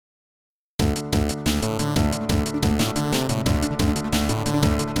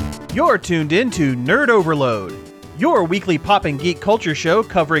You're tuned in to Nerd Overload, your weekly pop and geek culture show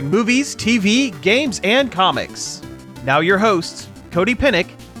covering movies, TV, games, and comics. Now your hosts, Cody Pinnick,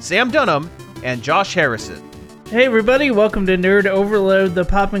 Sam Dunham, and Josh Harrison. Hey everybody, welcome to Nerd Overload, the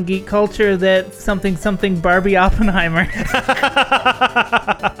pop and geek culture that something Barbie Oppenheimer.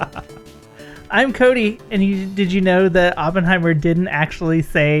 I'm Cody, and did you know that Oppenheimer didn't actually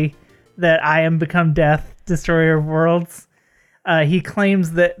say that I am become death, destroyer of worlds? He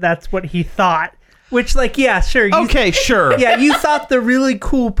claims that that's what he thought, which, like, yeah, sure. Sure. Yeah, you thought the really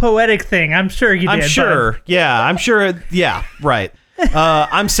cool poetic thing. I'm sure you did. I'm sure. Bud. Yeah, I'm sure. Yeah, right.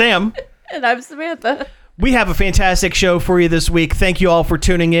 I'm Sam. And I'm Samantha. We have a fantastic show for you this week. Thank you all for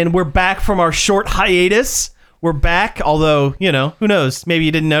tuning in. We're back from our short hiatus. We're back, although, you know, who knows? Maybe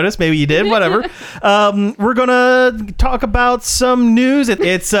you didn't notice. Maybe you did. Whatever. We're going to talk about some news.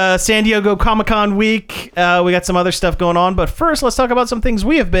 It's San Diego Comic-Con week. We got some other stuff going on. But first, let's talk about some things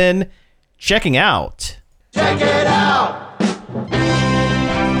we have been checking out. Check it out!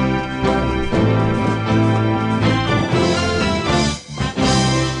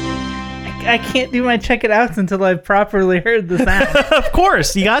 I can't do my check it outs until I've properly heard the sound. Of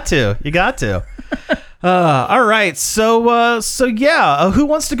course. You got to. All right, so who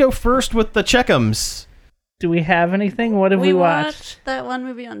wants to go first with the check'ems? Do we have anything? What have we watched? Watched that one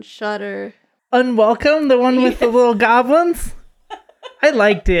movie on Shudder. Unwelcome, the one with the little goblins. I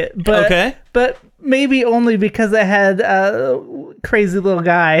liked it, but maybe only because it had crazy little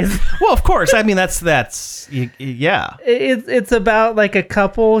guys. Well, of course. I mean, that's yeah. It's about like a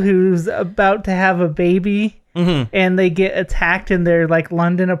couple who's about to have a baby, and they get attacked in their like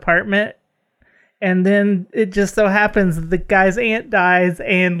London apartment. And then it just so happens that the guy's aunt dies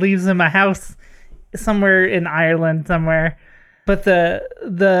and leaves him a house somewhere in Ireland somewhere. But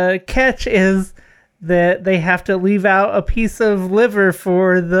the catch is that they have to leave out a piece of liver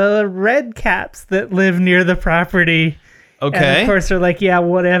for the red caps that live near the property. Okay. And of course they're like, yeah,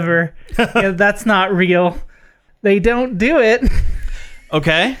 whatever. Yeah, that's not real. They don't do it.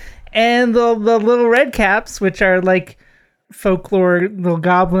 Okay. And the little red caps, which are like folklore little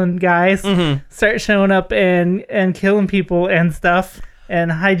goblin guys, start showing up and killing people and stuff, and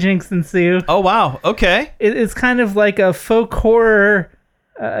hijinks ensue. Oh wow, okay. It's kind of like a folk horror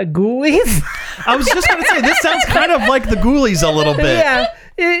Ghoulies. I was just gonna say, this sounds kind of like the Ghoulies a little bit. Yeah,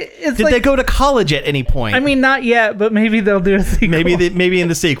 it's Did like, they go to college at any point? I mean, not yet, but maybe they'll do a sequel. Maybe in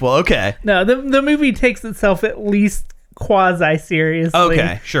the sequel. Okay. No, the movie takes itself at least quasi seriously.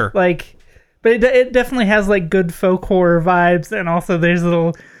 Okay, sure. Like, but it definitely has like good folk horror vibes, and also there's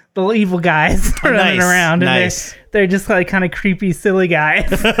little evil guys running around, and they're just like kind of creepy, silly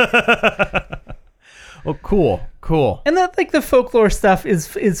guys. Oh, cool. And that like the folklore stuff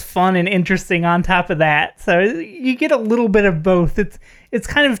is fun and interesting on top of that, so you get a little bit of both. It's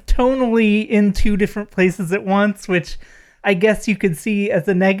kind of tonally in two different places at once, which I guess you could see as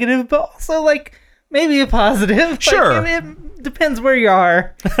a negative, but also like maybe a positive. Sure. Like, it depends where you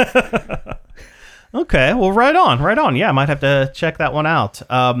are. Okay, well, right on. Yeah, I might have to check that one out.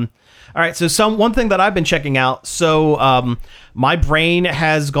 All right, so one thing that I've been checking out. So my brain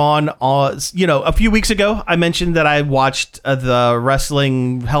has gone on. A few weeks ago, I mentioned that I watched the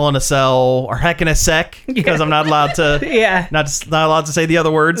wrestling Hell in a Cell or Heck in a Sec because I'm not allowed to. Yeah, not allowed to say the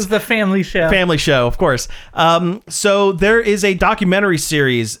other words. It's the family show. Family show, of course. So there is a documentary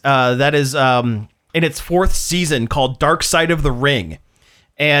series that is in its 4th season called Dark Side of the Ring,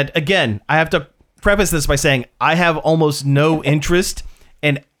 and again, I have to preface this by saying I have almost no interest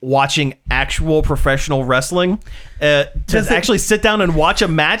in watching actual professional wrestling. To actually sit down and watch a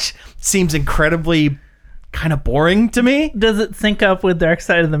match seems incredibly kind of boring to me. Does it sync up with Dark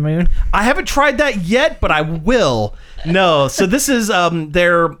Side of the Moon? I haven't tried that yet, but I will. No. So this is it's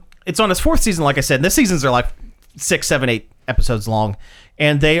on its 4th season, like I said. And this seasons are like 6, 7, 8 episodes long,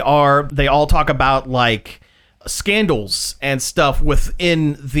 and they all talk about like scandals and stuff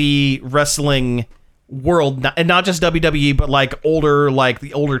within the wrestling world, and not just WWE, but like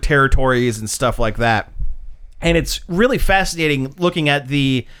the older territories and stuff like that. And it's really fascinating looking at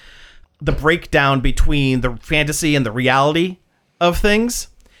the breakdown between the fantasy and the reality of things.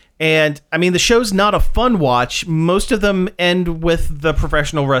 And I mean, the show's not a fun watch. Most of them end with the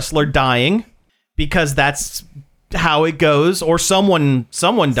professional wrestler dying because that's how it goes, or someone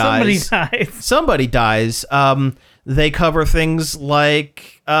dies. Somebody dies. They cover things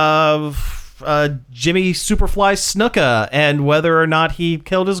like Jimmy Superfly Snuka and whether or not he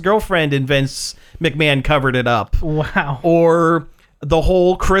killed his girlfriend and Vince McMahon covered it up. Wow. Or the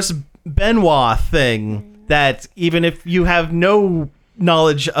whole Chris Benoit thing, that even if you have no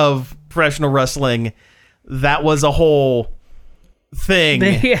knowledge of professional wrestling, that was a whole thing.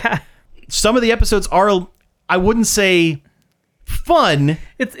 Yeah. Some of the episodes are, I wouldn't say fun.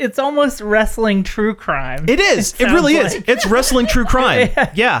 It's almost wrestling true crime. It is. It really is. It's wrestling true crime.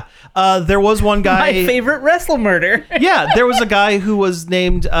 Yeah. There was one guy. My favorite wrestle murder. Yeah. There was a guy who was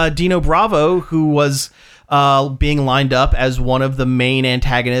named Dino Bravo, who was being lined up as one of the main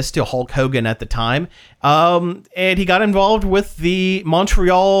antagonists to Hulk Hogan at the time. And he got involved with the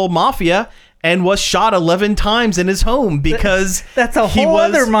Montreal Mafia and was shot 11 times in his home because that's a whole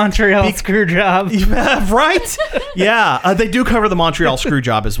other Montreal screw job. Right? Yeah, they do cover the Montreal screw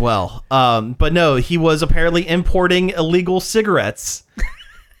job as well. But no, he was apparently importing illegal cigarettes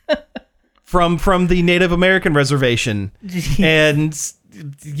from the Native American reservation. Jeez. And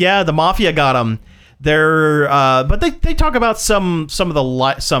yeah, the Mafia got him. But they talk about some of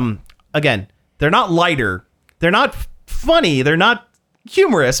the again, they're not lighter, they're not funny, they're not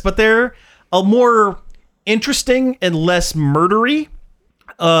humorous, but they're a more interesting and less murdery,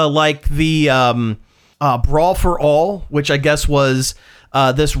 like the Brawl for All, which I guess was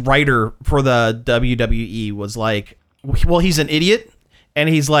this writer for the WWE was like, well, he's an idiot, and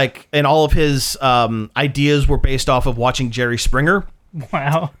he's like, and all of his ideas were based off of watching Jerry Springer.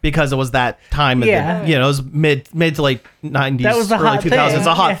 Wow. Because it was that time, it was mid to late 90s, that was the early 2000s. thing. It's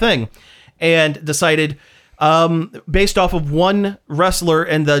a hot thing. And decided, based off of one wrestler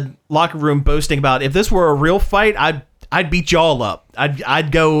in the locker room boasting about, if this were a real fight, I'd beat y'all up.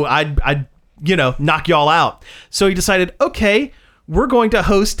 I'd knock y'all out. So he decided, okay, we're going to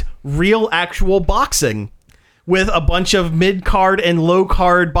host real actual boxing with a bunch of mid-card and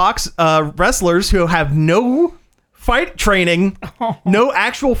low-card wrestlers who have no fight training, no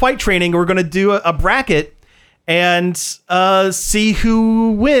actual fight training. We're going to do a bracket and see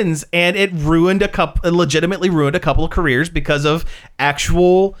who wins. And it legitimately ruined a couple of careers because of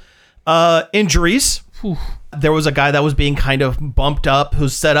actual injuries. There was a guy that was being kind of bumped up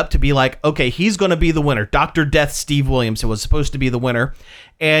who's set up to be like, okay, he's going to be the winner. Dr. Death Steve Williams, who was supposed to be the winner.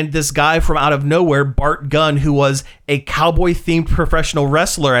 And this guy from out of nowhere, Bart Gunn, who was a cowboy-themed professional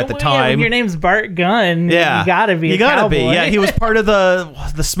wrestler at the time. Yeah, when your name's Bart Gunn, yeah, you gotta be. You gotta be. Yeah, he was part of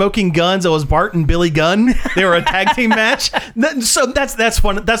the Smoking Guns. It was Bart and Billy Gunn. They were a tag team match. So that's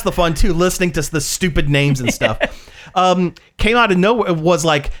fun. That's the fun too. Listening to the stupid names and stuff. Came out of nowhere. It was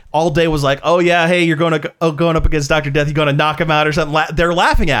like all day was like, oh yeah, hey, you're going up against Dr. Death. You're going to knock him out or something. They're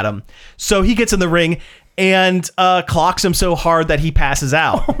laughing at him. So he gets in the ring and clocks him so hard that he passes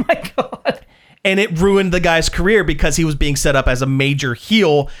out. Oh my God. And it ruined the guy's career because he was being set up as a major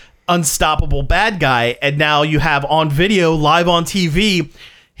heel, unstoppable bad guy. And now you have on video, live on TV,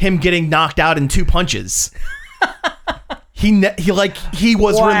 him getting knocked out in 2 punches. He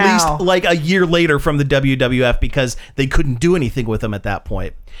was released like a year later from the WWF because they couldn't do anything with him at that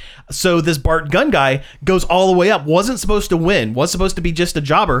point. So this Bart Gunn guy goes all the way up, wasn't supposed to win, was supposed to be just a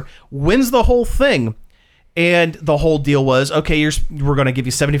jobber, wins the whole thing. And the whole deal was, okay, we're going to give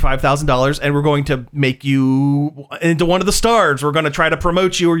you $75,000 and we're going to make you into one of the stars. We're going to try to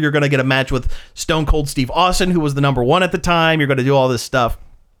promote you, or you're going to get a match with Stone Cold Steve Austin, who was the number 1 at the time. You're going to do all this stuff.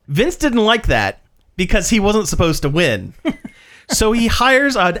 Vince didn't like that because he wasn't supposed to win. So he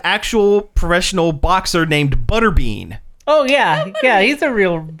hires an actual professional boxer named Butterbean. Oh, yeah. Yeah, he's a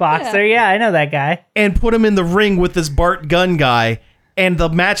real boxer. Yeah, I know that guy. And put him in the ring with this Bart Gunn guy. And the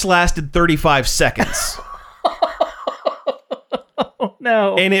match lasted 35 seconds. Oh,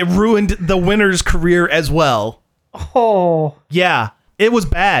 no. And it ruined the winner's career as well. Oh. Yeah, it was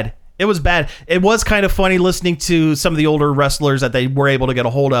bad. It was bad. It was kind of funny listening to some of the older wrestlers that they were able to get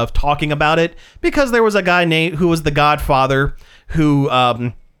a hold of talking about it, because there was a guy who was the Godfather who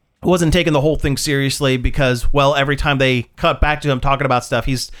wasn't taking the whole thing seriously because, well, every time they cut back to him talking about stuff,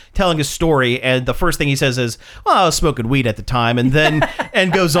 he's telling his story, and the first thing he says is, well, I was smoking weed at the time, and then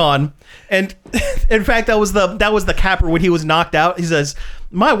and goes on. And in fact, that was the capper when he was knocked out. He says,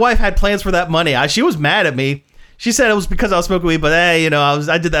 my wife had plans for that money. She was mad at me. She said it was because I was smoking weed, but hey,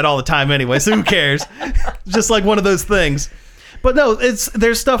 I did that all the time anyway, so who cares? Just like one of those things. But no,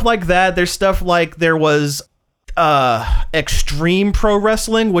 there's stuff like that. There's stuff like there was extreme pro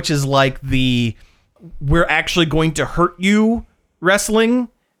wrestling, which is like we're actually going to hurt you wrestling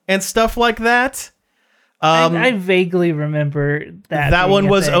and stuff like that. I vaguely remember that. That one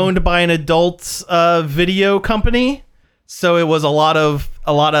was owned by an adult video company, so it was a lot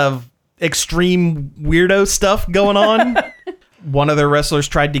of extreme weirdo stuff going on. One of their wrestlers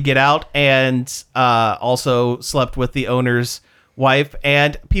tried to get out and also slept with the owner's wife,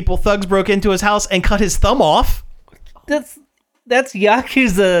 and thugs broke into his house and cut his thumb off. That's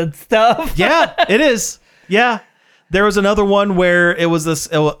Yakuza stuff. Yeah, it is. Yeah. There was another one where it was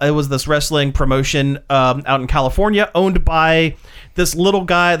this wrestling promotion out in California owned by this little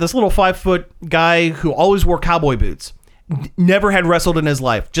 5-foot guy who always wore cowboy boots. Never had wrestled in his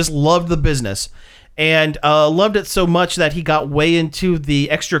life. Just loved the business. And loved it so much that he got way into the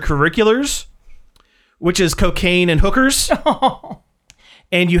extracurriculars, which is cocaine and hookers.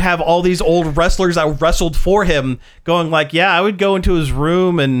 And you have all these old wrestlers that wrestled for him going like, yeah, I would go into his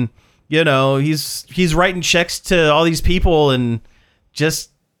room and, you know, he's writing checks to all these people and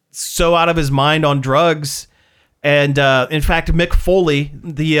just so out of his mind on drugs. And in fact, Mick Foley,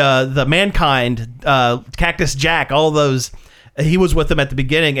 the Mankind, Cactus Jack, all those, he was with them at the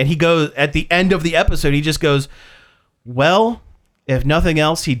beginning. And he goes at the end of the episode, he just goes, well, if nothing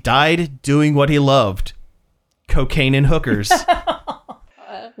else, he died doing what he loved. Cocaine and hookers.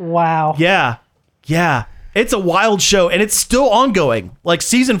 Wow. Yeah. It's a wild show, and it's still ongoing. Like,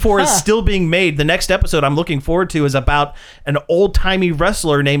 season 4 is still being made. The next episode I'm looking forward to is about an old-timey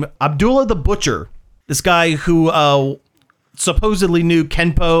wrestler named Abdullah the Butcher. This guy who supposedly knew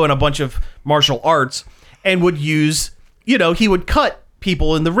Kenpo and a bunch of martial arts and would use, you know, he would cut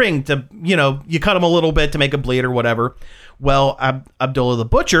people in the ring to, you know, you cut him a little bit to make a bleed or whatever. Well, Abdullah the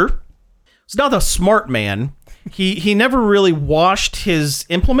Butcher is not a smart man. He never really washed his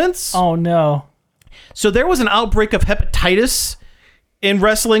implements. Oh, no. So there was an outbreak of hepatitis in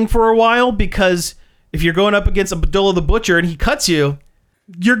wrestling for a while because if you're going up against Abdullah the Butcher and he cuts you,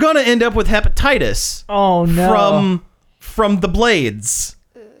 you're going to end up with hepatitis. Oh, no. From the blades.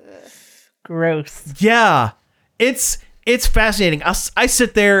 Gross. Yeah. It's fascinating. I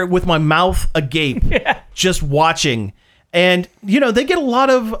sit there with my mouth agape just watching. And, you know, they get a lot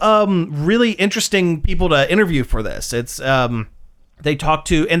of really interesting people to interview for this. It's they talk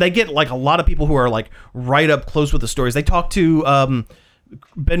to, and they get like a lot of people who are like right up close with the stories. They talk to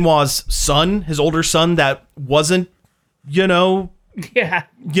Benoit's son, his older son that wasn't, you know,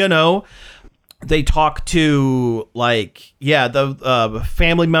 they talk to like, the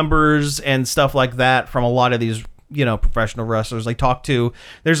family members and stuff like that from a lot of these, you know, professional wrestlers. They talk to,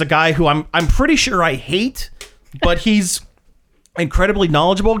 there's a guy who I'm pretty sure I hate, but he's incredibly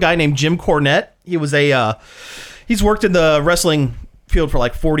knowledgeable, a guy named Jim Cornette. He was he's worked in the wrestling field for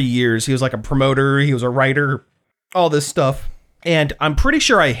like 40 years. He was like a promoter. He was a writer, all this stuff. And I'm pretty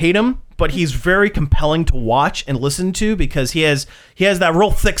sure I hate him, but he's very compelling to watch and listen to because he has that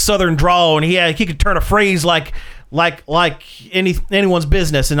real thick Southern drawl, and he could turn a phrase like anyone's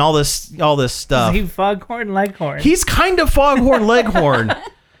business and all this stuff. Is he Foghorn Leghorn? He's kind of Foghorn Leghorn.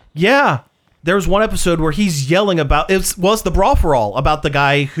 Yeah. There was one episode where he's yelling about, it was the Brawl for All, about the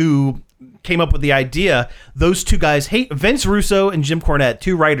guy who came up with the idea. Those two guys hate, Vince Russo and Jim Cornette,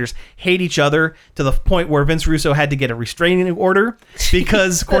 two writers, hate each other to the point where Vince Russo had to get a restraining order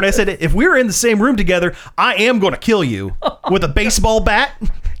because Cornette said, if we were in the same room together, I am going to kill you with a baseball bat.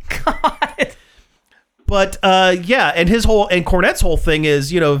 God. But and Cornette's whole thing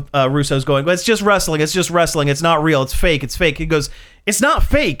is, you know, Russo's going, it's just wrestling. It's not real. It's fake. He goes, it's not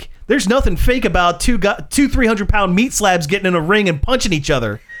fake. There's nothing fake about two 300-pound meat slabs getting in a ring and punching each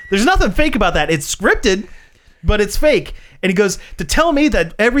other. There's nothing fake about that. It's scripted, but it's fake. And he goes, to tell me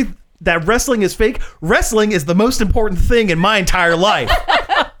that that wrestling is fake, wrestling is the most important thing in my entire life.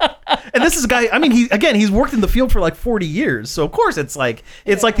 And this is a guy, I mean, he's worked in the field for like 40 years. So of course it's like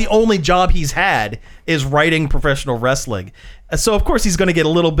the only job he's had is writing professional wrestling. So of course he's going to get a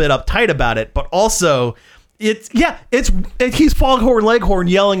little bit uptight about it, but also he's Foghorn Leghorn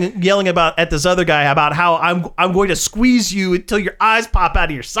yelling about at this other guy about how I'm going to squeeze you until your eyes pop out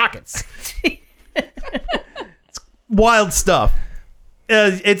of your sockets. It's wild stuff.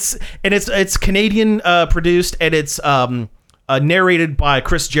 It's Canadian produced, and it's narrated by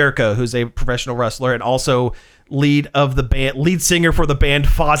Chris Jericho, who's a professional wrestler and also lead singer for the band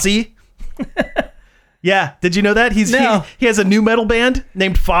Fozzy. Yeah, did you know that? He has a new metal band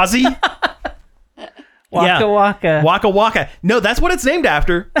named Fozzy. Waka Waka. Waka Waka. No, that's what it's named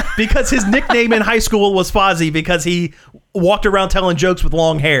after because his nickname in high school was Fozzy because he walked around telling jokes with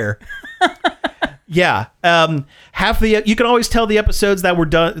long hair. Yeah. You can always tell the episodes that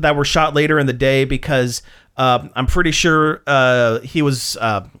were shot later in the day because I'm pretty sure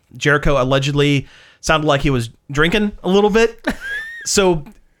Jericho allegedly sounded like he was drinking a little bit. So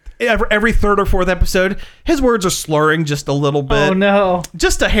every third or fourth episode, his words are slurring just a little bit. Oh, no.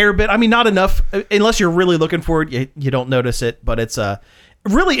 Just a hair bit. I mean, not enough. Unless you're really looking for it, you don't notice it. But it's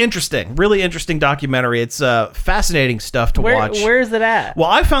really interesting documentary. It's fascinating stuff to watch. Where is it at? Well,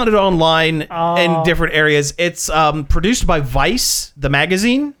 I found it online in different areas. It's produced by Vice, the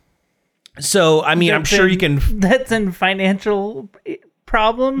magazine. So, I mean, I'm sure you can... That's in financial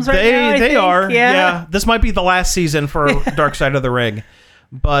problems right now. I They think. are. Yeah. Yeah. This might be the last season for Dark Side of the Ring.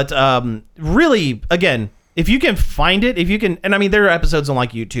 But really, again, if you can find it, and I mean, there are episodes on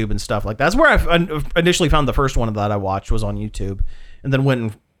like YouTube and stuff like that. That's where I initially found the first one that I watched was on YouTube, and then went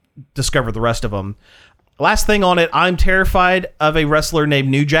and discovered the rest of them. Last thing on it, I'm terrified of a wrestler named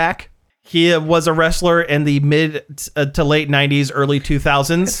New Jack. He was a wrestler in the mid to late 90s, early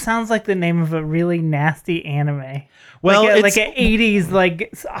 2000s. It sounds like the name of a really nasty anime. Well, like an 80s,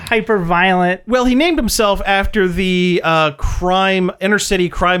 like hyper violent. Well, he named himself after the inner city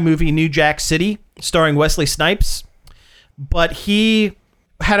crime movie New Jack City, starring Wesley Snipes. But he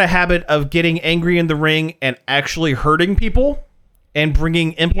had a habit of getting angry in the ring and actually hurting people and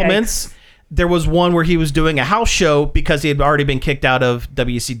bringing implements. Yikes. There was one where he was doing a house show because he had already been kicked out of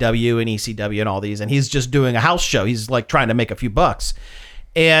WCW and ECW and all these, and he's just doing a house show. He's like trying to make a few bucks.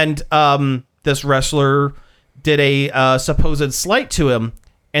 And this wrestler did a supposed slight to him,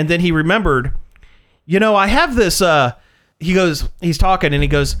 and then he remembered, I have this, he's talking, and he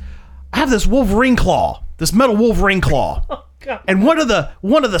goes, I have this Wolverine claw, this metal Wolverine claw. Oh, God. And one of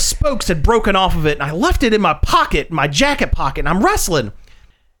the spokes had broken off of it, and I left it in my pocket, my jacket pocket, and I'm wrestling.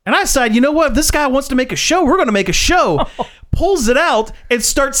 And I decided, you know what? If this guy wants to make a show, we're going to make a show. Pulls it out and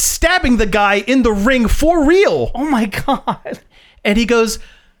starts stabbing the guy in the ring for real. Oh, my God. And he goes,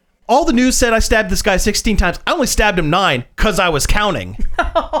 all the news said I stabbed this guy 16 times. I only stabbed him 9 because I was counting.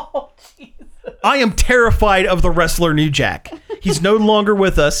 Oh, Jesus. I am terrified of the wrestler New Jack. He's no longer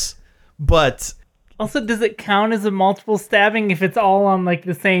with us, but... Also, does it count as a multiple stabbing if it's all on, like,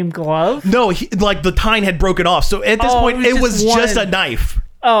 the same glove? No, the tine had broken off. So at this point, it was just a knife.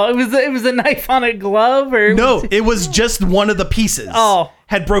 Oh, it was a knife on a glove, or it was just one of the pieces. Oh.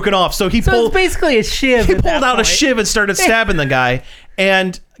 Had broken off. So it's basically a shiv. He pulled out a shiv and started stabbing the guy,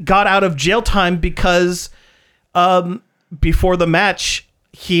 and got out of jail time because before the match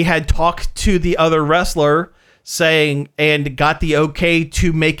he had talked to the other wrestler saying and got the okay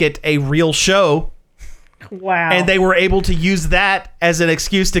to make it a real show. Wow. And they were able to use that as an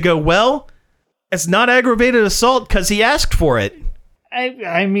excuse to go, well, it's not aggravated assault because he asked for it.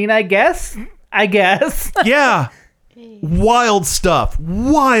 I mean, I guess. Yeah. Wild stuff.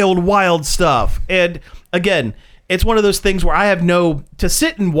 Wild stuff. And again, it's one of those things where I have to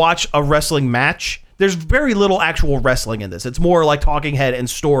sit and watch a wrestling match. There's very little actual wrestling in this. It's more like talking head and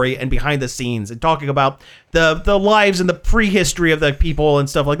story and behind the scenes and talking about the lives and the prehistory of the people and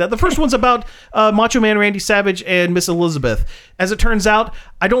stuff like that. The first one's about Macho Man Randy Savage and Miss Elizabeth. As it turns out,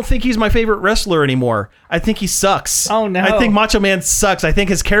 I don't think he's my favorite wrestler anymore. I think he sucks. Oh, no. I think Macho Man sucks. I think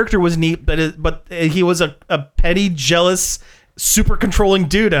his character was neat, but he was a petty, jealous, super controlling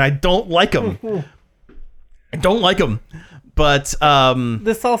dude, and I don't like him. I don't like him. But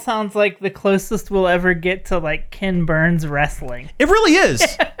this all sounds like the closest we'll ever get to like Ken Burns wrestling. It really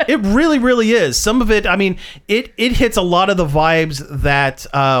is. It really is. Some of it, I mean, it hits a lot of the vibes that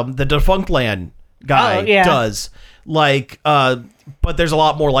the Defunct Land guy does. Like, but there's a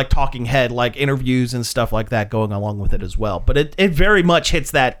lot more like talking head, like interviews and stuff like that going along with it as well. But it very much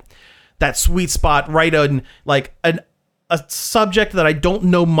hits that sweet spot right on like a subject that I don't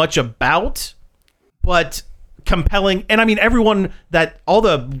know much about, but compelling. And I mean, all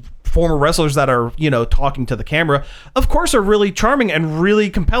the former wrestlers that are, talking to the camera, of course, are really charming and really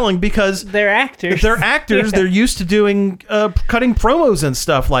compelling because they're actors. Yeah. They're used to doing cutting promos and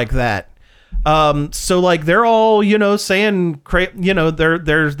stuff like that. So like they're all, saying,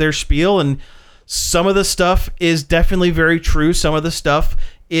 their spiel, and some of the stuff is definitely very true. Some of the stuff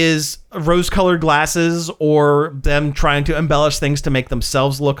is rose-colored glasses or them trying to embellish things to make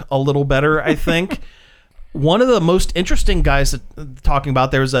themselves look a little better, I think. One of the most interesting guys talking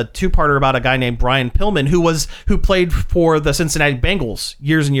about, there was a two-parter about a guy named Brian Pillman who played for the Cincinnati Bengals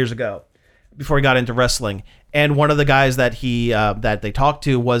years and years ago before he got into wrestling. And one of the guys that that they talked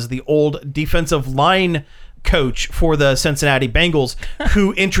to was the old defensive line coach for the Cincinnati Bengals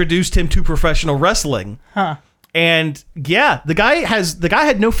who introduced him to professional wrestling. Huh. And yeah, the guy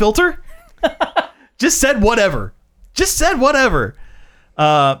had no filter. Just said whatever.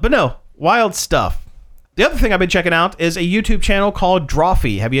 But no, wild stuff. The other thing I've been checking out is a YouTube channel called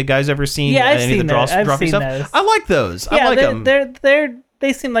Drawfee. Have you guys ever seen any of the Drawfee stuff? Those. I like those. Yeah, I like them.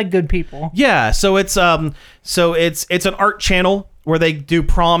 They seem like good people. Yeah, so it's an art channel where they do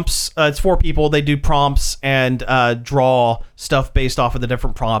prompts. It's 4 people. They do prompts and draw stuff based off of the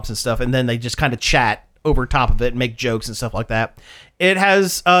different prompts and stuff, and then they just kind of chat over top of it and make jokes and stuff like that. It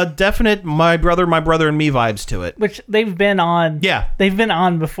has definite my brother and me vibes to it. Which they've been on. Yeah. They've been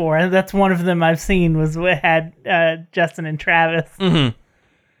on before. That's one of them I've seen was what had Justin and Travis. Mm-hmm.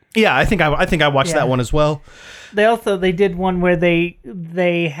 Yeah, I think I watched that one as well. They did one where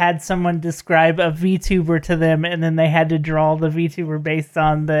they had someone describe a VTuber to them, and then they had to draw the VTuber based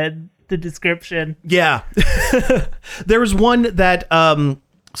on the description. Yeah. There was one that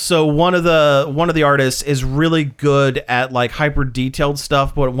so one of the artists is really good at like hyper detailed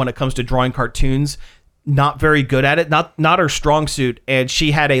stuff, but when it comes to drawing cartoons, not very good at it. Not her strong suit, and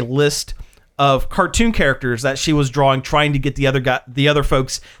she had a list of cartoon characters that she was drawing, trying to get the other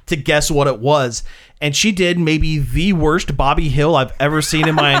folks to guess what it was. And she did maybe the worst Bobby Hill I've ever seen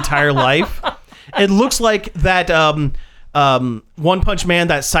in my entire life. It looks like that One Punch Man,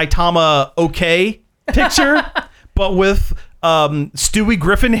 that Saitama OK picture, but with Stewie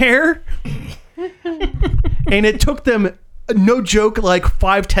Griffin hair. And it took them, no joke, like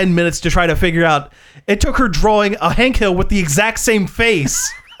 5-10 minutes to try to figure out. It took her drawing a Hank Hill with the exact same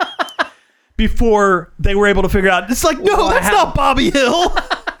face before they were able to figure out. It's like, no, that's not Bobby Hill.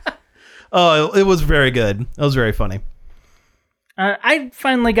 Oh, it was very good. It was very funny. I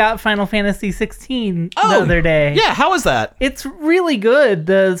finally got Final Fantasy 16 the other day. Yeah, how is that? It's really good.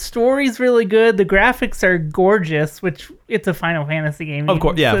 The story's really good. The graphics are gorgeous, which it's a Final Fantasy game. Of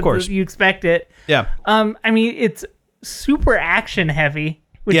course, yeah, of course. You expect it. Yeah. I mean, it's super action heavy,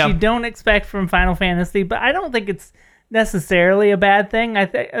 which you don't expect from Final Fantasy, but I don't think it's necessarily a bad thing. I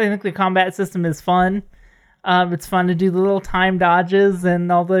think the combat system is fun. It's fun to do the little time dodges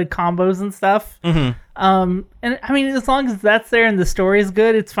and all the combos and stuff. Mm-hmm. And I mean, as long as that's there and the story's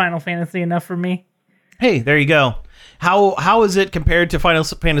good, it's Final Fantasy enough for me. Hey, there you go. How is it compared to Final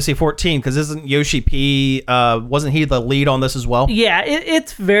Fantasy 14? Because isn't Yoshi P, wasn't he the lead on this as well? Yeah,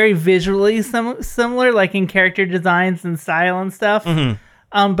 it's very visually similar, like in character designs and style and stuff,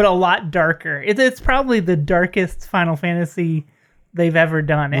 but a lot darker. It's probably the darkest Final Fantasy they've ever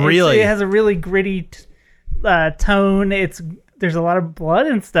done. Really? It has a really gritty tone. There's a lot of blood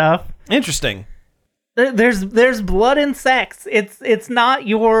and stuff. Interesting. There's blood and sex. It's not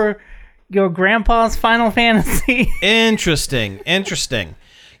your grandpa's Final Fantasy. Interesting.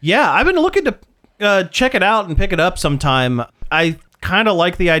 Yeah, I've been looking to check it out and pick it up sometime. I kind of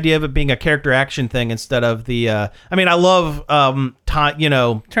like the idea of it being a character action thing instead of the. I mean, I love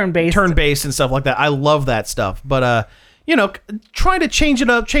turn-based and stuff like that. I love that stuff, but trying to change it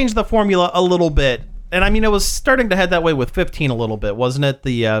up, change the formula a little bit. And I mean, it was starting to head that way with 15 a little bit, wasn't it?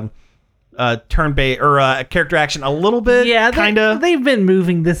 The turn-based or character action a little bit. Yeah, kind of. They've been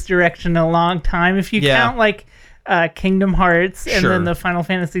moving this direction a long time. If you count like Kingdom Hearts and then the Final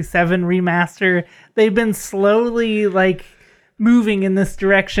Fantasy VII remaster, they've been slowly like moving in this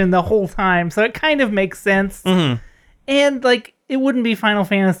direction the whole time. So it kind of makes sense. Mm-hmm. And like, it wouldn't be Final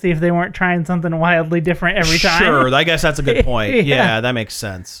Fantasy if they weren't trying something wildly different every time. Sure, I guess that's a good point. Yeah, that makes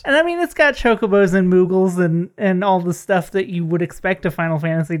sense. And I mean, it's got chocobos and moogles and all the stuff that you would expect a Final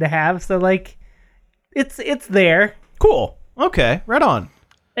Fantasy to have. So like, it's there. Cool. Okay, right on.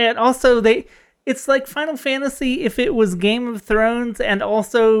 And also it's like Final Fantasy if it was Game of Thrones and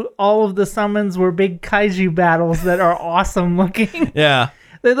also all of the summons were big kaiju battles that are awesome looking. Yeah.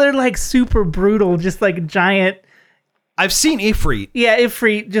 They're like super brutal, just like giant. I've seen Ifrit. Yeah,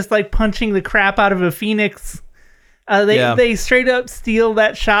 Ifrit just like punching the crap out of a phoenix. They straight up steal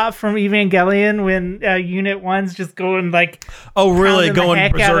that shot from Evangelion when Unit 1's just going like... Oh, really?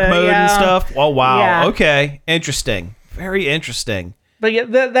 Going berserk mode and stuff? Oh, wow. Yeah. Okay. Interesting. Very interesting. But yeah,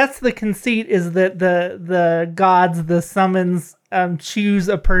 that's the conceit, is that the gods, the summons, choose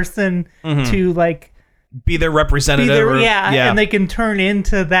a person to like... Be their representative. And they can turn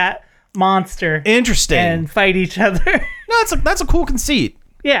into that monster. Interesting. And fight each other. No, that's a cool conceit.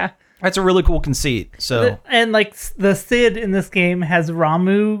 Yeah. That's a really cool conceit. So and like the Cid in this game has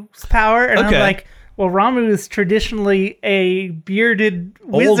Ramuh's power, and I'm like, well, Ramuh is traditionally a bearded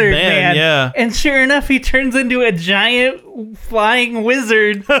wizard man. Yeah. And sure enough, he turns into a giant flying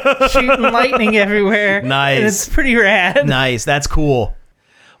wizard shooting lightning everywhere. Nice. And it's pretty rad. Nice. That's cool.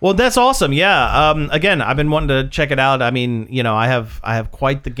 Well, that's awesome. Yeah. Again, I've been wanting to check it out. I mean, I have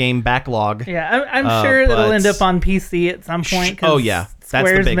quite the game backlog. Yeah, I'm sure it'll end up on PC at some point. Oh yeah, that's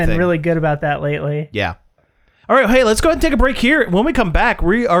Square's the big been thing. really good about that lately. Yeah. All right. Hey, let's go ahead and take a break here. When we come back,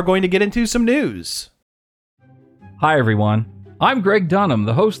 we are going to get into some news. Hi everyone. I'm Greg Dunham,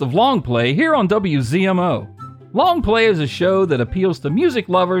 the host of Long Play here on WZMO. Long Play is a show that appeals to music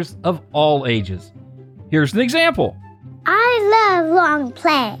lovers of all ages. Here's an example. I love Long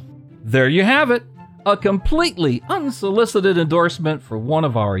Play. There you have it. A completely unsolicited endorsement for one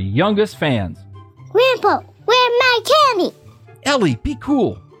of our youngest fans. Grandpa, where's my candy? Ellie, be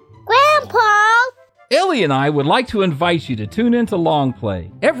cool. Grandpa! Ellie and I would like to invite you to tune in to Long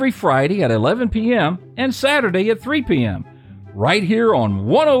Play every Friday at 11 p.m. and Saturday at 3 p.m., right here on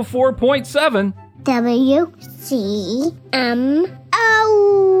 104.7 WCMO.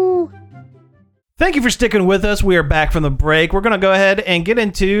 Thank you for sticking with us. We are back from the break. We're going to go ahead and get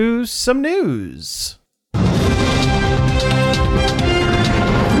into some news.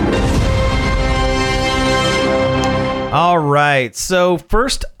 All right. So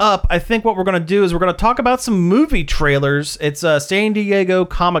first up, I think what we're going to do is we're going to talk about some movie trailers. It's San Diego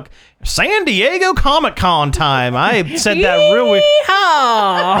Comic Con time. I said that really.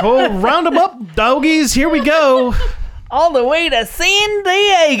 Oh, round them up, doggies. Here we go. All the way to San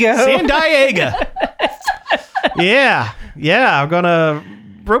Diego. San Diego. Yeah. I'm going to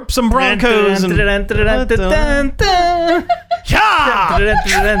rope some Broncos. Yeah.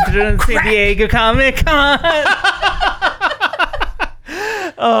 San Diego Comic Con.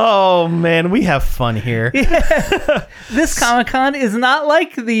 Oh, man. We have fun here. Yeah. This Comic Con is not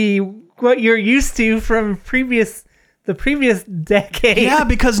like what you're used to from the previous decade. Yeah,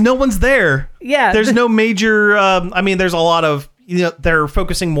 because no one's there. Yeah. There's no major, there's a lot of, they're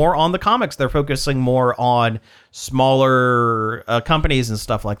focusing more on the comics. They're focusing more on smaller companies and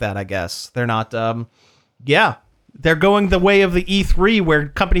stuff like that, I guess. They're not, they're going the way of the E3 where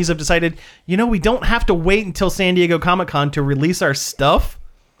companies have decided, we don't have to wait until San Diego Comic-Con to release our stuff.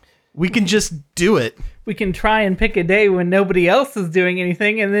 We can just do it. We can try and pick a day when nobody else is doing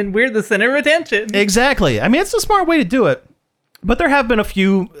anything, and then we're the center of attention. Exactly. It's a smart way to do it. But there have been a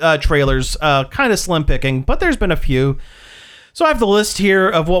few trailers, kind of slim picking, but there's been a few. So I have the list here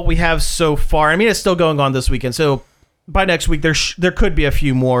of what we have so far. It's still going on this weekend. So by next week, there could be a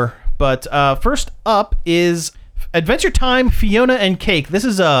few more. But first up is Adventure Time, Fiona and Cake.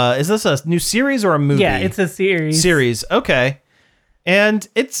 Is this a new series or a movie? Yeah, it's a series. Series, okay. And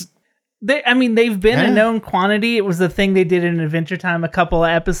it's... they've been a known quantity. It was the thing they did in Adventure Time a couple of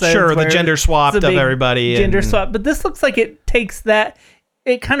episodes. Sure, the gender swapped of everybody. Gender swap. But this looks like it takes that...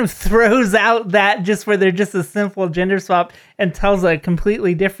 It kind of throws out that just where they're just a simple gender swap and tells a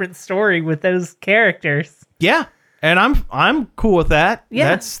completely different story with those characters. Yeah, and I'm cool with that.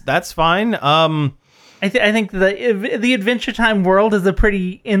 Yeah. That's fine. I think the Adventure Time world is a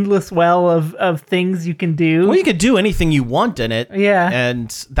pretty endless well of things you can do. Well, you could do anything you want in it. Yeah. And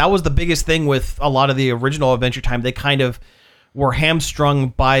that was the biggest thing with a lot of the original Adventure Time. They kind of were hamstrung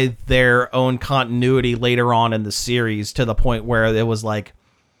by their own continuity later on in the series to the point where it was like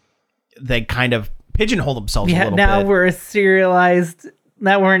they kind of pigeonhole themselves a little bit. Now we're a serialized...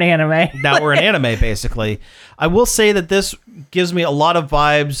 Now we're an anime. Now we're an anime, basically. I will say that this gives me a lot of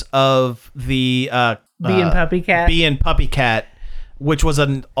vibes of the... Bee and Puppy Cat. Bee and Puppy Cat, which was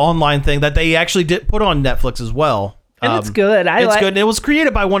an online thing that they actually did put on Netflix as well. And it's good. It's good. It was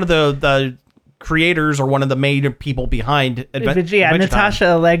created by one of the creators or one of the main people behind Adventure Natasha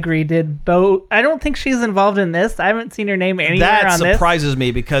Time. Allegri did both. I don't think she's involved in this. I haven't seen her name anywhere on this. That surprises me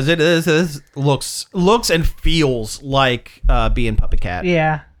because it looks and feels like Bee and Puppy Cat.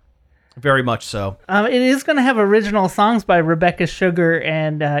 Yeah. Very much so. It is going to have original songs by Rebecca Sugar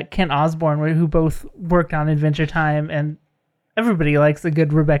and Kent Osborne, who both worked on Adventure Time, and everybody likes a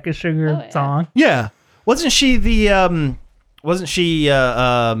good Rebecca Sugar song. Yeah. Wasn't she the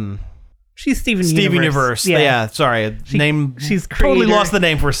She's Steven Universe. Yeah, sorry. She's totally lost the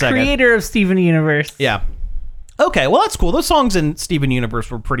name for a second. Creator of Steven Universe. Yeah. Okay, well that's cool. Those songs in Steven Universe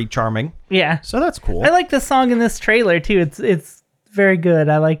were pretty charming. Yeah. So that's cool. I like the song in this trailer too. It's very good.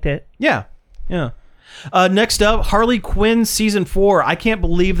 I liked it. Yeah. Next up, Harley Quinn season 4. I can't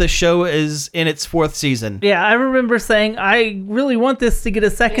believe the show is in its 4th season. Yeah, I remember saying I really want this to get a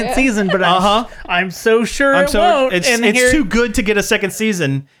second season, but I'm so sure it won't. It's too good to get a second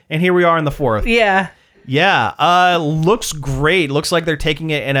season, and here we are in the 4th. Yeah. Yeah. Looks great. Looks like they're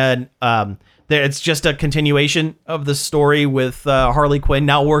taking it in a it's just a continuation of the story with Harley Quinn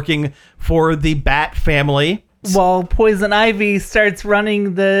now working for the Bat family. While Poison Ivy starts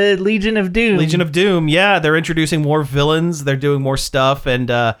running the Legion of Doom. Legion of Doom, yeah. They're introducing more villains. They're doing more stuff. And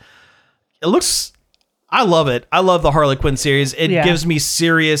it looks... I love it. I love the Harley Quinn series. It gives me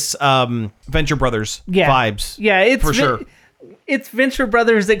serious Venture Brothers vibes. Yeah, it's for sure. It's Venture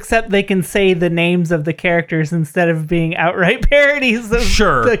Brothers, except they can say the names of the characters instead of being outright parodies of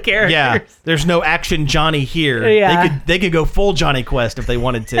the characters. Yeah, there's no Action Johnny here. Yeah. They could go full Johnny Quest if they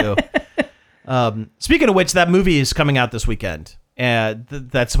wanted to. Speaking of which, that movie is coming out this weekend.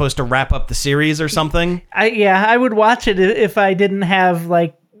 That's supposed to wrap up the series or something. I would watch it if I didn't have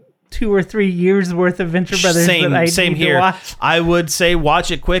like 2 or 3 years worth of Venture Brothers. Same here. To watch. I would say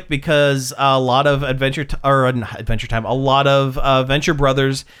watch it quick because a lot of a lot of Venture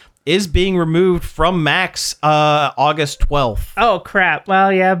Brothers is being removed from Max August 12th. Oh crap!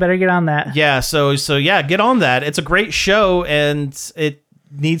 Well, yeah, better get on that. Yeah, so yeah, get on that. It's a great show, and it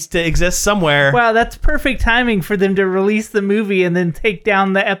needs to exist somewhere. Wow, that's perfect timing for them to release the movie and then take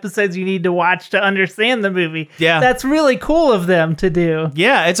down the episodes you need to watch to understand the movie. Yeah. That's really cool of them to do.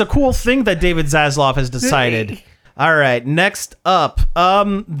 Yeah, it's a cool thing that David Zaslav has decided. All right, next up.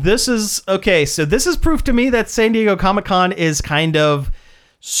 This is proof to me that San Diego Comic-Con is kind of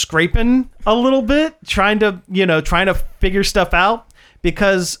scraping a little bit, trying to figure stuff out,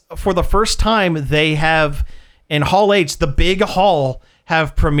 because for the first time they have in Hall H, the big hall,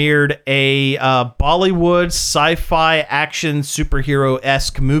 have premiered a Bollywood sci-fi action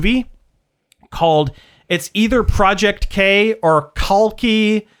superhero-esque movie called, it's either Project K or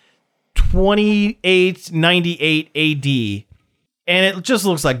Kalki 2898 AD. And it just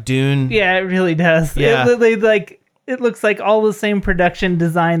looks like Dune. Yeah, it really does. Yeah. It looks like all the same production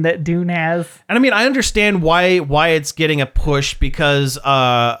design that Dune has. And I mean, I understand why it's getting a push, because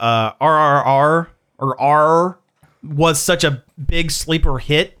RRR or R was such a big sleeper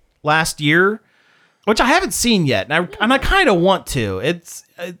hit last year, which I haven't seen yet, and I kind of want to.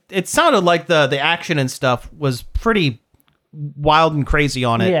 It sounded like the action and stuff was pretty wild and crazy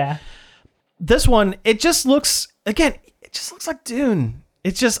on it. Yeah. This one, it just looks like Dune.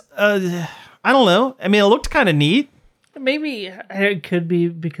 It's just I don't know. I mean, it looked kind of neat. Maybe it could be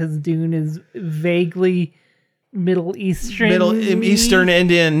because Dune is vaguely Middle Eastern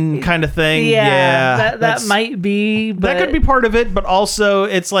Indian kind of thing. Yeah, that might be. But that could be part of it, but also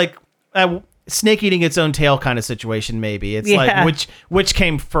it's like a snake eating its own tail kind of situation. Maybe it's like which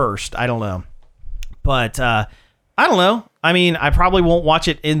came first. I don't know, but I don't know. I mean, I probably won't watch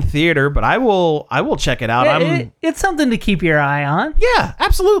it in theater, but I will check it out. It's something to keep your eye on. Yeah,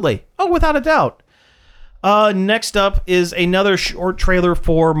 absolutely. Oh, without a doubt. Next up is another short trailer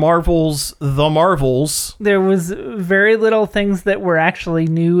for Marvel's The Marvels. There was very little things that were actually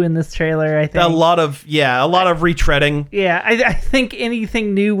new in this trailer, I think. A lot of retreading. Yeah, I think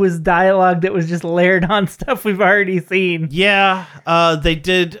anything new was dialogue that was just layered on stuff we've already seen. Yeah, they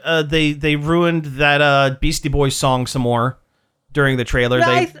did. They ruined that Beastie Boys song some more during the trailer.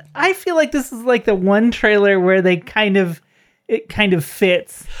 I feel like this is like the one trailer where it kind of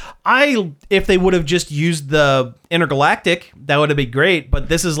fits. If they would have just used the intergalactic, that would have been great. But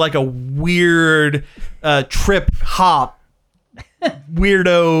this is like a weird trip hop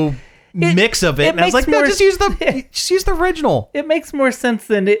weirdo mix of it. And I was like, no, just use the original. It makes more sense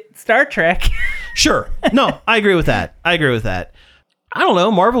than Star Trek. Sure. No, I agree with that. I don't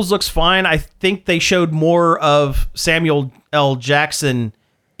know. Marvel's looks fine. I think they showed more of Samuel L. Jackson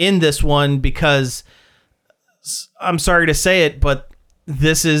in this one because, I'm sorry to say it, but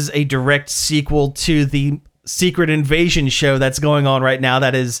this is a direct sequel to the Secret Invasion show that's going on right now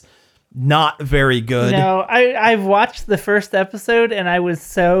that is not very good. No, I've watched the first episode and I was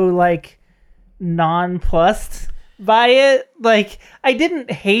so like nonplussed by it. Like, I didn't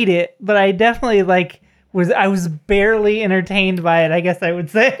hate it, but I definitely I was barely entertained by it, I guess I would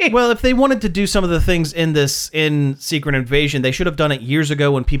say. Well, if they wanted to do some of the things in Secret Invasion, they should have done it years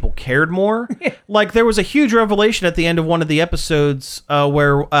ago when people cared more. Like, there was a huge revelation at the end of one of the episodes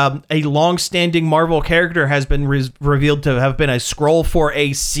where a long-standing Marvel character has been revealed to have been a Skrull for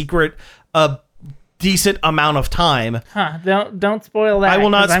a secret, decent amount of time. Huh, don't spoil that. I will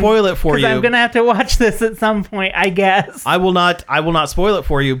not spoil it for you. I'm going to have to watch this at some point, I guess. I will not spoil it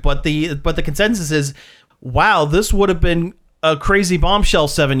for you, but the consensus is, wow, this would have been a crazy bombshell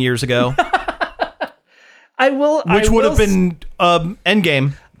 7 years ago. Which would have been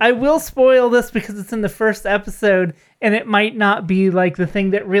Endgame. I will spoil this because it's in the first episode, and it might not be like the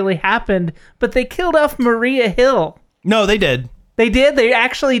thing that really happened, but they killed off Maria Hill. No, they did. They did? They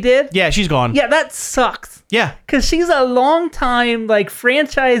actually did? Yeah, she's gone. Yeah, that sucks. Yeah. Because she's a long-time,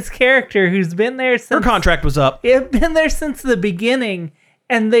 franchise character who's been there since... Her contract was up. It's been there since the beginning,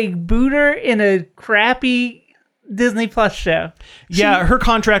 and they boot her in a crappy Disney Plus show. Yeah, her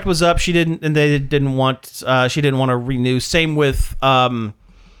contract was up. She didn't want to renew. Same with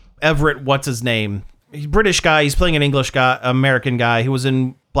Everett, what's his name? He's a British guy. He's playing an English guy, American guy. He was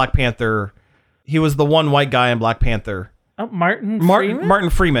in Black Panther. He was the one white guy in Black Panther. Oh, Martin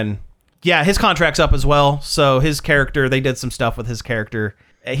Freeman. Yeah, his contract's up as well. So his character, they did some stuff with his character.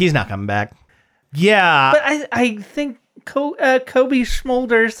 He's not coming back. Yeah. But I think Kobe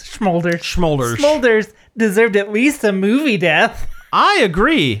Schmolders deserved at least a movie death. I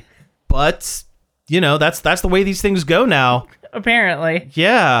agree. But, that's the way these things go now. Apparently.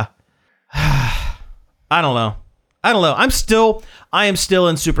 Yeah. I don't know. I am still in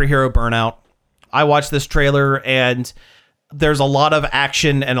superhero burnout. I watched this trailer and There's a lot of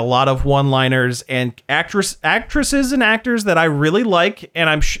action and a lot of one-liners and actresses and actors that I really like,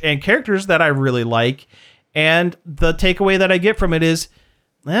 and and characters that I really like. And the takeaway that I get from it is,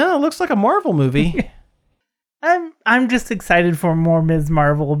 well, it looks like a Marvel movie. I'm just excited for more Ms.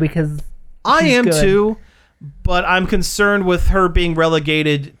 Marvel because I am good. too, but I'm concerned with her being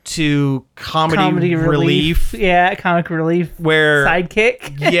relegated to comedy relief. Yeah, comic relief. Where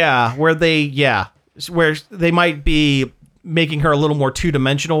sidekick. where they might be making her a little more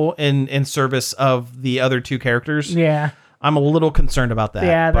two-dimensional in service of the other two characters. Yeah. I'm a little concerned about that.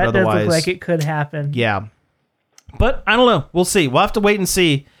 Yeah, but that does otherwise, look like it could happen. Yeah. But I don't know. We'll see. We'll have to wait and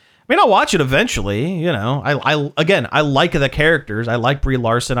see. I mean, I'll watch it eventually. You know, I like the characters. I like Brie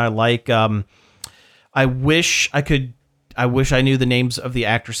Larson. I like. I wish I knew the names of the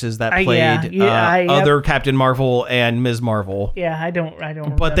actresses that played other Captain Marvel and Ms. Marvel. Yeah, I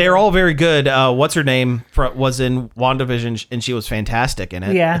don't. But they're all very good. What's her name was in WandaVision, and she was fantastic in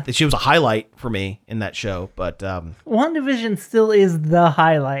it. Yeah, she was a highlight for me in that show. But WandaVision still is the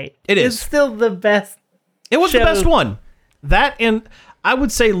highlight. It's still the best. It was the best one. That, and I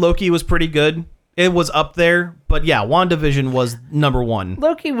would say Loki was pretty good. It was up there, but yeah, WandaVision was number one.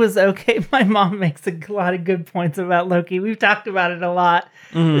 Loki was okay. My mom makes a lot of good points about Loki. We've talked about it a lot.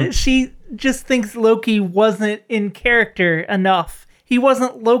 Mm-hmm. She just thinks Loki wasn't in character enough. He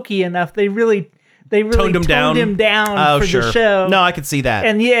wasn't Loki enough. They really toned him down for the show. No, I could see that.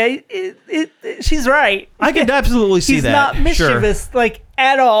 And yeah, she's right. I could absolutely see He's that. He's not mischievous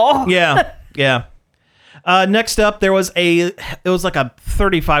at all. Yeah, yeah. Next up, it was like a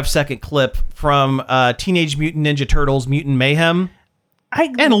 35-second clip from Teenage Mutant Ninja Turtles Mutant Mayhem.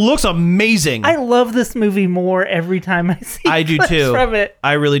 And it looks amazing. I love this movie more every time I see clips from it.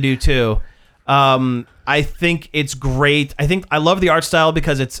 I really do too. I think it's great. I love the art style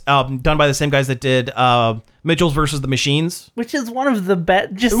because it's done by the same guys that did Mitchell's versus the Machines, which is one of the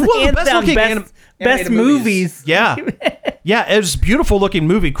best, best movies. Yeah, yeah, it's a beautiful looking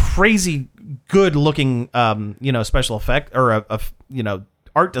movie, crazy good looking, special effect or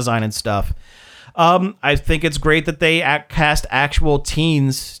art design and stuff. I think it's great that they cast actual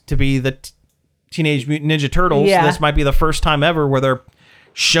teens to be the Teenage Mutant Ninja Turtles. Yeah. This might be the first time ever where they're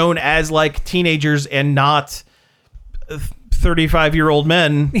shown as like teenagers and not 35-year-old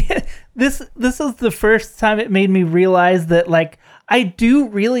men. This is the first time it made me realize that like I do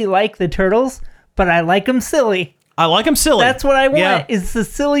really like the Turtles, but I like them silly. I like them silly. That's what I want. Yeah. Is the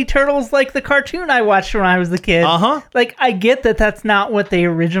silly Turtles like the cartoon I watched when I was a kid. Uh-huh. Like I get that that's not what they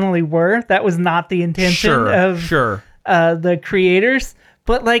originally were. That was not the intention of the creators.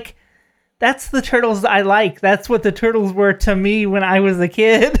 But like that's the Turtles I like. That's what the Turtles were to me when I was a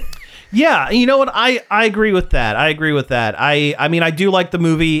kid. Yeah, you know what? I agree with that. I mean, I do like the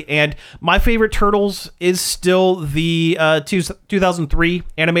movie, and my favorite Turtles is still the 2003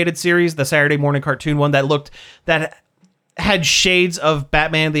 animated series, the Saturday morning cartoon one that had shades of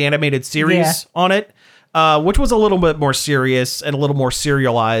Batman the Animated Series on it, which was a little bit more serious and a little more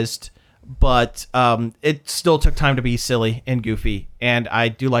serialized, but it still took time to be silly and goofy, and I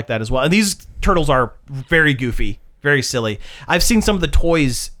do like that as well. And these Turtles are very goofy. Very silly. I've seen some of the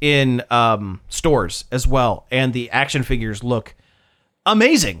toys in stores as well, and the action figures look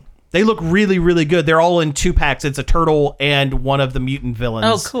amazing. They look really, really good. They're all in 2-packs. It's a turtle and one of the mutant villains.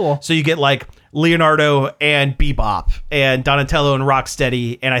 Oh, cool. So you get like Leonardo and Bebop and Donatello and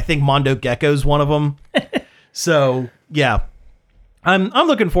Rocksteady, and I think Mondo Gecko's one of them. So, yeah. I'm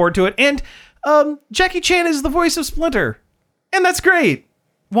looking forward to it. And Jackie Chan is the voice of Splinter, and that's great.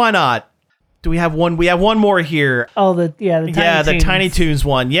 Why not? Do we have one? We have one more here. Oh, the Tiny Toons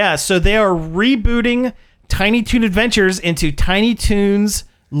one. Yeah, so they are rebooting Tiny Toon Adventures into Tiny Toons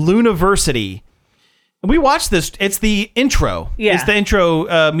Looniversity. We watched this. It's the intro. Yeah. It's the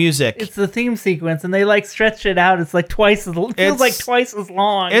intro music. It's the theme sequence, and they like stretched it out. It's like twice as long.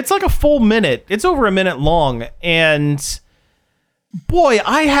 It's like a full minute. It's over a minute long, and boy,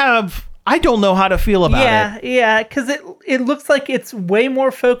 I don't know how to feel about it. Yeah, because it looks like it's way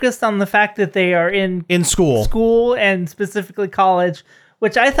more focused on the fact that they are in school and specifically college,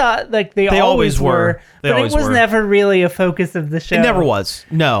 which I thought like they always were. But it was never really a focus of the show. It never was.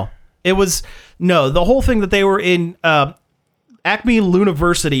 No, it was the whole thing that they were in Acme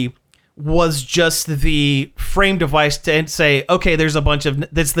Looniversity was just the frame device to say, okay, there's a bunch of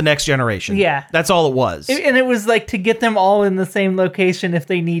that's the next generation. Yeah, that's all it was. And it was like to get them all in the same location if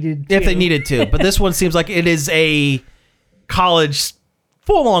they needed to. But this one seems like it is a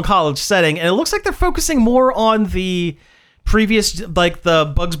full-on college setting, and it looks like they're focusing more on the previous, like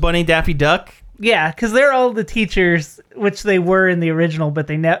the Bugs Bunny, Daffy Duck Yeah, because they're all the teachers, which they were in the original, but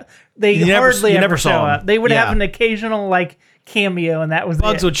they hardly ever show saw 'em. up. They would Yeah. have an occasional like cameo, and that was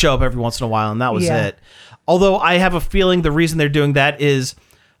Bugs it. would show up every once in a while, and that was Yeah. it. Although I have a feeling the reason they're doing that is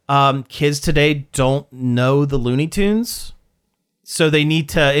kids today don't know the Looney Tunes. So they need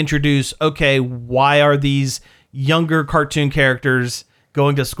to introduce, okay, why are these younger cartoon characters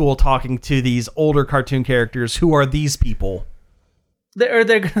going to school talking to these older cartoon characters? Who are these people?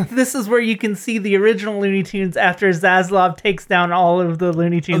 This is where you can see the original Looney Tunes after Zaslav takes down all of the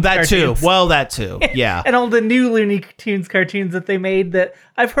Looney Tunes That cartoons. too. Well, that too. Yeah. And all the new Looney Tunes cartoons that they made that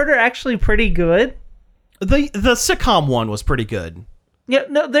I've heard are actually pretty good. The sitcom one was pretty good. Yeah,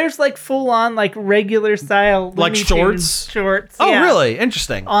 no, there's like full on like regular style Looney Like Tunes shorts? shorts. Oh, yeah, really?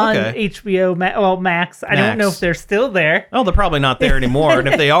 Interesting. On Okay. HBO, Max. I don't know Max. if they're still there. Oh, they're probably not there anymore. And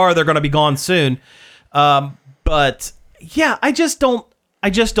if they are, they're going to be gone soon. But yeah, I just don't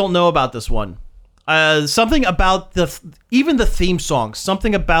know about this one. Something about even the theme song,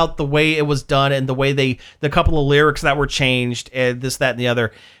 something about the way it was done and the way the couple of lyrics that were changed and this, that, and the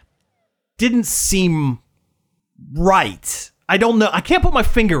other didn't seem right. I don't know. I can't put my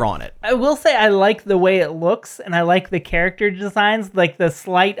finger on it. I will say I like the way it looks, and I like the character designs, like the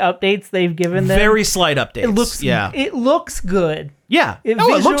slight updates they've given them. Very slight updates. It looks good. Yeah. It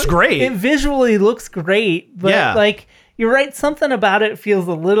looks great. It visually looks great, but Yeah. like you're right, something about it feels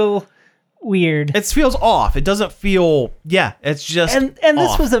a little weird. It feels off. It doesn't feel. Yeah. It's just. And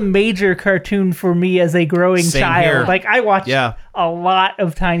this off. was a major cartoon for me as a growing Same child. here. Like I watched Yeah. a lot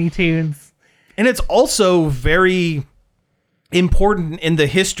of Tiny Toons. And it's also very important in the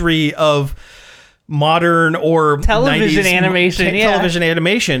history of modern or Television 90s animation, yeah. television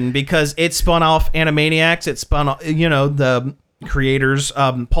animation, because it spun off Animaniacs. It spun off, the creators,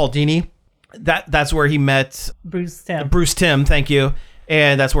 Paul Dini. That's where he met Bruce Timm. Bruce Timm. Thank you.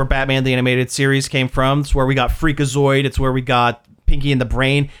 And that's where Batman the Animated Series came from. It's where we got Freakazoid. It's where we got Pinky and the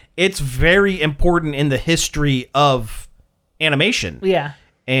Brain. It's very important in the history of animation. Yeah.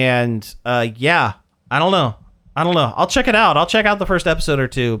 And yeah, I don't know. I'll check it out. I'll check out the first episode or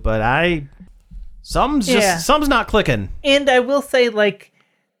two, but something's not clicking. And I will say, like,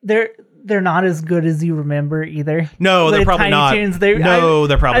 they're not as good as you remember either. No, they're The probably Tiny not. Toons, They're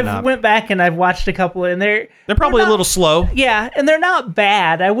probably I've not. went back and I've watched a couple, and they're Probably not- a little slow. Yeah, and they're not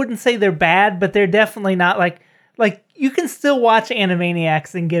bad. I wouldn't say they're bad, but they're definitely not like you can still watch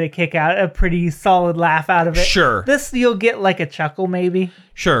Animaniacs and get a kick out, a pretty solid laugh out of it. Sure. This you'll get like a chuckle maybe.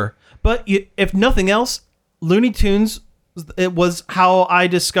 Sure. But if nothing else, Looney Tunes, it was how I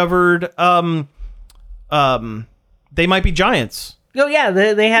discovered They Might Be Giants. Oh yeah,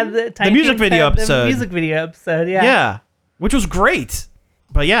 they had the Tiny music Toons video had the episode. music video episode, yeah. Yeah, which was great.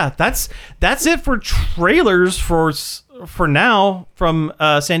 But yeah, that's it for trailers for now from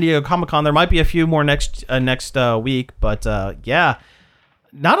San Diego Comic-Con. There might be a few more next week, but yeah,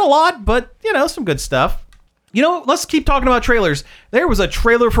 not a lot, but some good stuff. Let's keep talking about trailers. There was a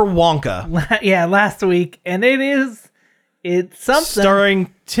trailer for Wonka. Yeah, last week, and it's something.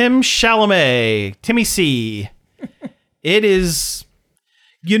 Starring Timmy C. It is,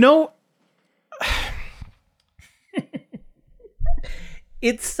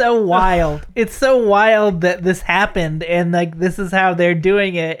 It's so wild. It's so wild that this happened, and like this is how they're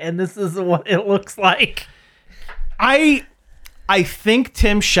doing it, and this is what it looks like. I think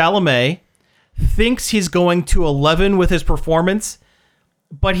Tim Chalamet thinks he's going to 11 with his performance,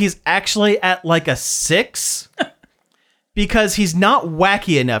 but he's actually at like a 6 because he's not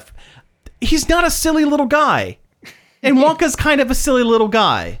wacky enough. He's not a silly little guy. And Wonka's kind of a silly little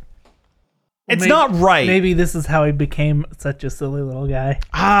guy. It's not right. Maybe this is how he became such a silly little guy.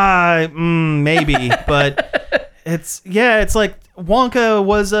 Maybe, but it's like Wonka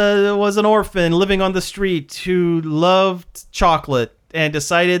was an orphan living on the street who loved chocolate and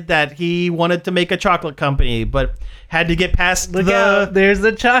decided that he wanted to make a chocolate company, but had to get past Look out, there's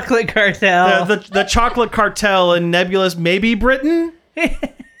the chocolate cartel. the chocolate cartel in nebulous maybe Britain.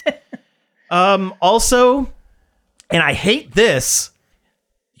 Also, and I hate this,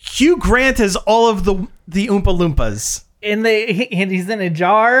 Hugh Grant is all of the Oompa Loompas. And he's in a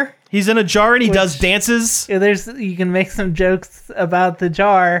jar. He's in a jar and he does dances. Yeah, you can make some jokes about the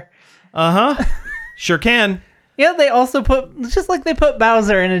jar. Sure can. Yeah, they also just like they put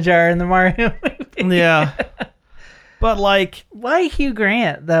Bowser in a jar in the Mario movie. Yeah. But like, why Hugh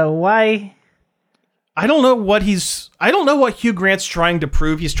Grant though? Why? I don't know what Hugh Grant's trying to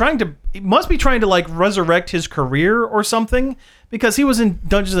prove. He must be trying to like resurrect his career or something, because he was in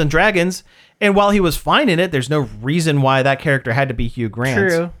Dungeons and Dragons, and while he was fine in it, there's no reason why that character had to be Hugh Grant.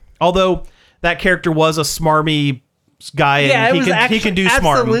 True. Although that character was a smarmy, guy, and Yeah, it was he can do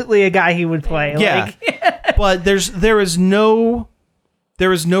smart. absolutely a guy he would play. Yeah, Like, but there is no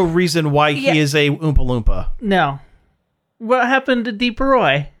reason why Yeah. he is a Oompa Loompa. no. What happened to Deep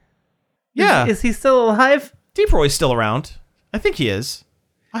Roy? Yeah, Is he still alive? Deep Roy's still around. I think he is.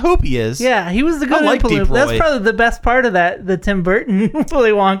 I hope he is. Yeah, he was the good I like Oompa Deep Loompa. That's Roy. probably the best part of the Tim Burton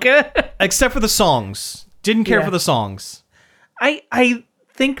Willy Wonka. Except for the songs. Didn't care Yeah. for the songs. I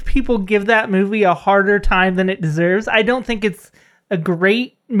think people give that movie a harder time than it deserves. I don't think it's a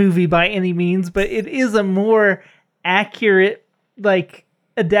great movie by any means, but it is a more accurate like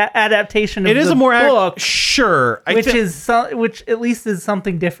adaptation of It is the a more book, sure. which at least is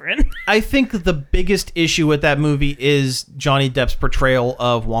something different. I think the biggest issue with that movie is Johnny Depp's portrayal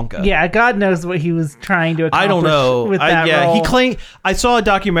of Wonka. Yeah, God knows what he was trying to accomplish. I don't know. With that He role. claimed. I saw a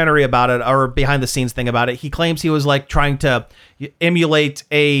documentary about it or behind the scenes thing about it. He claims he was like trying to emulate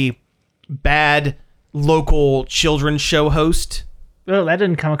a bad local children's show host. Oh, that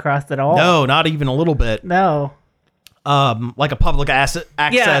didn't come across at all. No, not even a little bit. No. Like a public access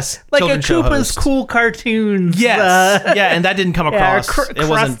Yeah, like a children's show Koopa's host. Cool Cartoons. Yes, yeah, and that didn't come Yeah, across. It Krusty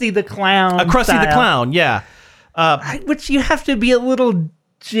wasn't the Clown. a Krusty the style. Clown. Yeah, Which you have to be a little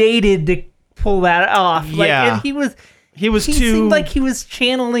jaded to pull that off. Like, Yeah. and he he seemed like he was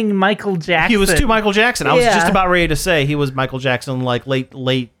channeling Michael Jackson. He was too Michael Jackson. I was Yeah. just about ready to say he was Michael Jackson, like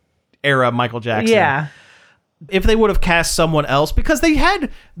late era Michael Jackson. Yeah. If they would have cast someone else, because they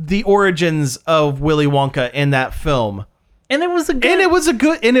had the origins of Willy Wonka in that film, And it was a good.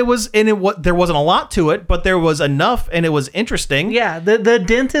 there wasn't a lot to it, but there was enough, and it was interesting. Yeah, the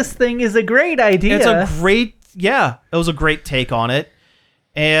dentist thing is a great idea. It's a great, it was a great take on it,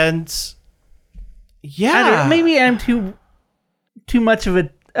 and Maybe I'm too much of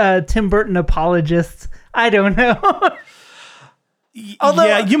a Tim Burton apologist. I don't know.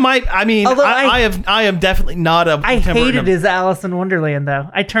 Although, you might. I mean, although I am definitely not a. I Tim Burton hated his Alice in Wonderland, though.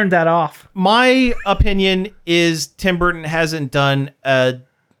 I turned that off. My opinion is Tim Burton hasn't done a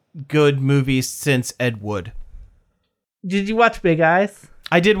good movie since Ed Wood. Did you watch Big Eyes?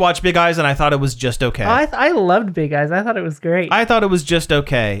 I did watch Big Eyes, and I thought it was just okay. Oh, I loved Big Eyes. I thought it was great. I thought it was just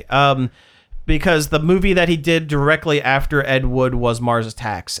okay. Because the movie that he did directly after Ed Wood was Mars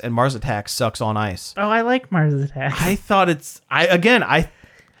Attacks, and Mars Attacks sucks on ice. Oh, I like Mars Attacks. I thought it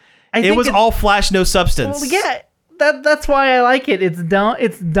think was all flash, no substance. Well, yeah, that's why I like it. It's dumb.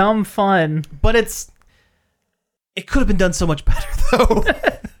 It's dumb fun. But it could have been done so much better, though.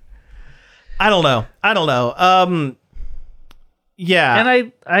 I don't know. Yeah.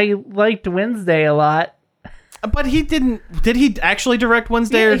 And I liked Wednesday a lot. But he didn't. Did he actually direct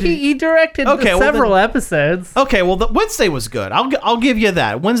Wednesday? Yeah, Or did he directed Okay, well several then- episodes. Okay, well, Wednesday was good. I'll give you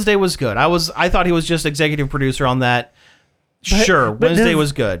that. Wednesday was good. I thought he was just executive producer on that. Sure, but Wednesday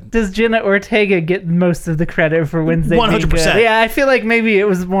was good. Does Jenna Ortega get most of the credit for Wednesday? 100%. Yeah, I feel like maybe it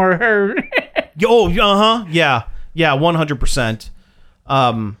was more her. Yeah, 100%.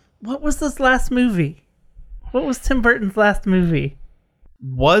 What was this last movie? What was Tim Burton's last movie?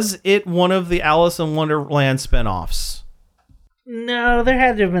 Was it one of the Alice in Wonderland spinoffs? No, there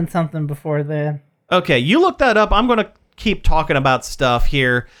had to have been something before then. Okay, you look that up. I'm going to keep talking about stuff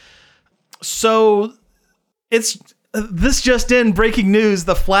here. So, this just in, breaking news,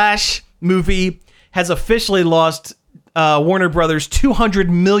 the Flash movie has officially lost Warner Brothers $200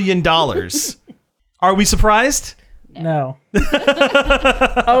 million. Are we surprised? No.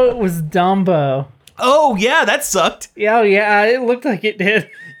 Oh, it was Dumbo. Oh, yeah, that sucked. Yeah, it looked like it did.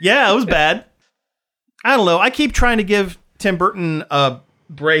 Yeah, it was bad. I don't know. I keep trying to give Tim Burton a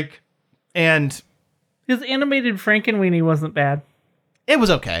break, and His animated Frankenweenie wasn't bad. it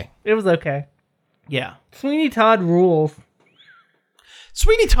was okay. It was okay. Yeah. Sweeney Todd rules.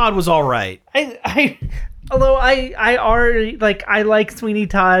 Sweeney Todd was all right. Although I already I like Sweeney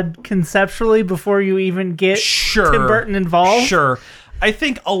Todd conceptually before you even get Sure. Tim Burton involved. Sure. I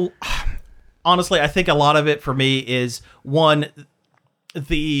think, honestly, I think a lot of it for me is, one,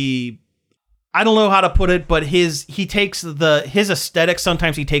 I don't know how to put it, but his aesthetic,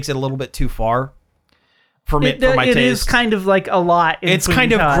 sometimes he takes it a little bit too far for my taste. It is kind of like a lot. It's Sweeney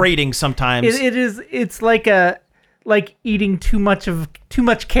kind of Todd. grating sometimes. It's like eating too much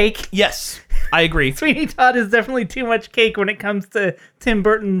cake. Yes, I agree. Sweeney Todd is definitely too much cake when it comes to Tim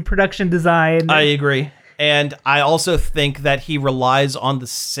Burton production design. I agree. And I also think that he relies on the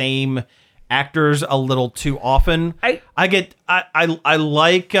same actors a little too often. I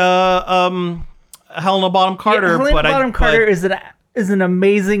like Helena Bonham Carter, Helena Bonham Carter is an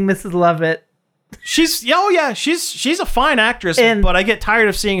amazing Mrs. Lovett. She's a fine actress, And- but I get tired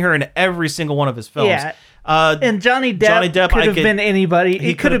of seeing her in every single one of his films. Yeah. And Johnny Depp, could have been anybody.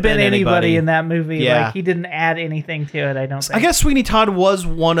 He could have been anybody in that movie. Yeah. Like, he didn't add anything to it, I don't think. I guess Sweeney Todd was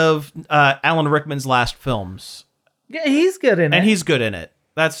one of Alan Rickman's last films. Yeah, he's good in it. And he's good in it.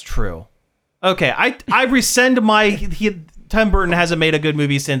 That's true. Okay, I rescind my... Tim Burton hasn't made a good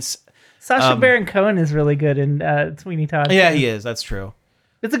movie since... Sacha Baron Cohen is really good in Sweeney Todd. Yeah, too. he is. That's true.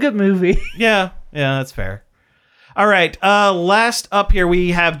 It's a good movie. Yeah, that's fair. All right, last up here,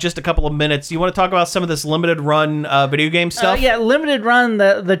 we have just a couple of minutes. You want to talk about some of this limited run video game stuff? Yeah, Limited Run,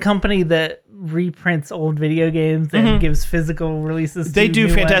 the company that reprints old video games and gives physical releases. They do a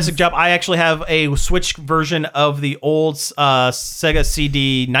fantastic ones. job. I actually have a Switch version of the old Sega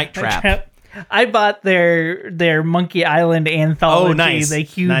CD Night Trap. I bought their Monkey Island anthology, nice. the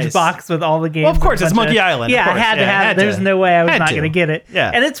huge box with all the games. Well, of course, it's Monkey Island. Yeah, Of course. I had to Yeah, have had it. There's to. no way I was Had not to. going to get it.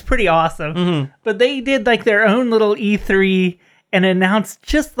 Yeah. And it's pretty awesome. But they did like their own little E3 and announced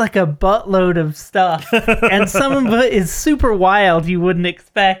just like a buttload of stuff. And some of it is super wild you wouldn't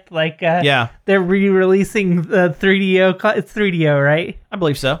expect. Like, they're re-releasing the 3DO. It's 3DO, right? I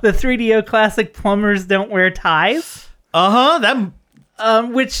believe so. The 3DO classic Plumbers Don't Wear Ties. That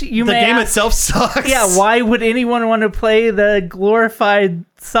Which you the may game ask, itself sucks. Yeah, why would anyone want to play the glorified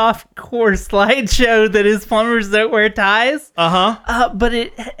softcore slideshow that is Plumbers Don't Wear Ties? But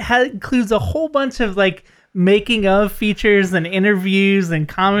it includes a whole bunch of like making of features and interviews and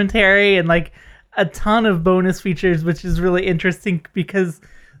commentary and like a ton of bonus features, which is really interesting because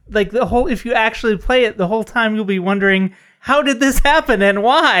like if you actually play it, the whole time you'll be wondering, how did this happen and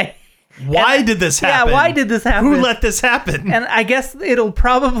why? Why did this happen? Yeah, why did this happen? Who let this happen? And I guess it'll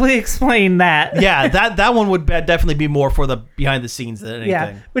probably explain that. Yeah, that one would definitely be more for the behind the scenes than anything.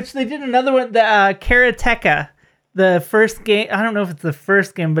 Yeah, which they did another one, the Karateka, the first game. I don't know if it's the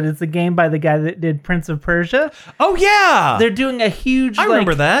first game, but it's a game by the guy that did Prince of Persia. Oh yeah, They're doing a huge, I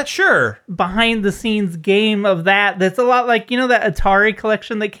remember that. Sure, behind the scenes game of that. That's a lot like that Atari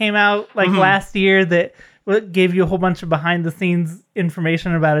collection that came out like last year that gave you a whole bunch of behind the scenes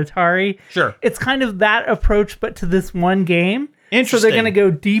information about Atari. Sure. It's kind of that approach, but to this one game. Interesting. So they're going to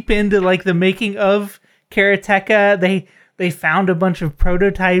go deep into like the making of Karateka. They found a bunch of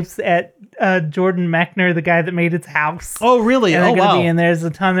prototypes at Jordan Mechner, the guy that made its house. Oh, really? And Oh, wow. And there's a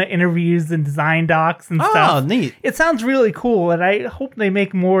ton of interviews and design docs and stuff. Oh, neat. It sounds really cool, and I hope they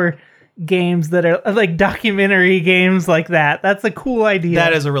make more games that are like documentary games like that. That's a cool idea.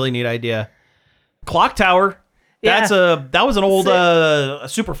 That is a really neat idea. Clock Tower. Yeah. That was an old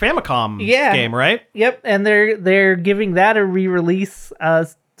Super Famicom game, right? Yep, and they're giving that a re-release.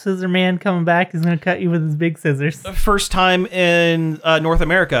 Scissor Man coming back. He's going to cut you with his big scissors. First time in North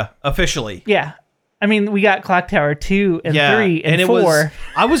America, officially. Yeah. I mean, we got Clock Tower 2 and 3 and 4.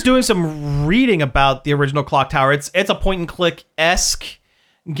 I was doing some reading about the original Clock Tower. It's a point-and-click-esque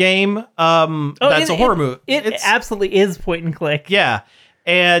game. That's a horror movie. It absolutely is point-and-click. Yeah.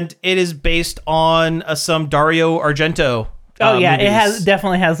 And it is based on some Dario Argento movies. It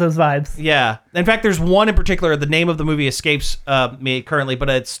definitely has those vibes. Yeah. In fact, there's one in particular. The name of the movie escapes me currently, but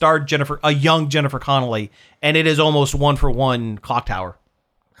it starred a young Jennifer Connelly, and it is almost one-for-one Clock Tower.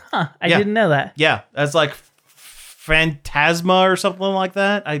 Huh. I didn't know that. Yeah. That's like Phantasma or something like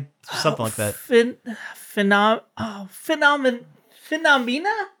that. Something like that. Phenomena?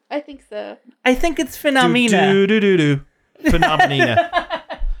 I think so. I think it's Phenomena. Phenomenina.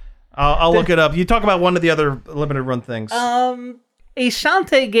 I'll look it up. You talk about one of the other limited run things. A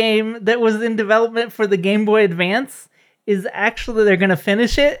Shantae game that was in development for the Game Boy Advance is actually, they're going to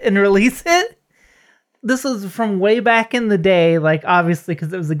finish it and release it. This was from way back in the day, like obviously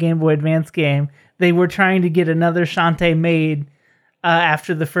because it was a Game Boy Advance game. They were trying to get another Shantae made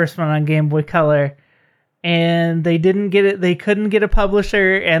after the first one on Game Boy Color. And they didn't get it. They couldn't get a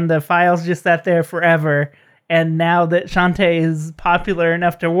publisher, and the files just sat there forever. And now that Shantae is popular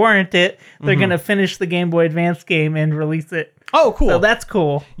enough to warrant it, they're going to finish the Game Boy Advance game and release it. Oh, cool. So that's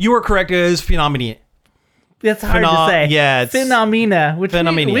cool. You were correct. It is Phenomena. That's hard to say. Yeah, it's Phenomena, which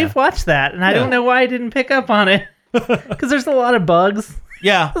we've watched that, and I don't know why I didn't pick up on it. Because there's a lot of bugs.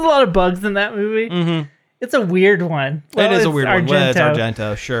 Yeah. There's a lot of bugs in that movie. Mm-hmm. It's a weird one. It is a weird one. Well, it's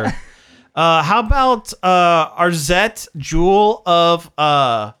Argento, sure. How about Arzette, Jewel of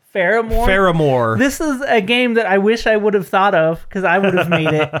Faramore? This is a game that I wish I would have thought of, because I would have made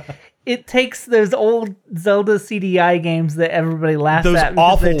it. It takes those old Zelda CDI games that everybody laughs those at. Those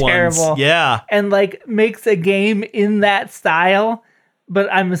awful they're terrible, ones. Yeah. And like makes a game in that style,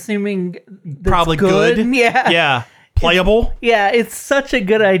 but I'm assuming that's probably good. Yeah. Yeah. Playable. It's such a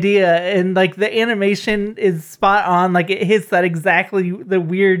good idea. And like the animation is spot on. Like it hits that exactly the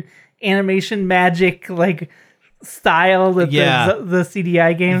weird animation magic like style that the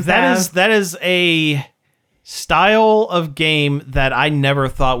CDI games have. That is a style of game that I never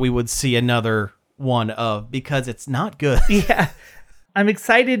thought we would see another one of because it's not good. Yeah. I'm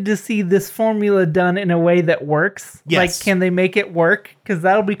excited to see this formula done in a way that works. Yes. Like, can they make it work? Because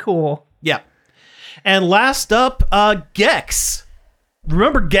that'll be cool. Yeah. And last up, Gex.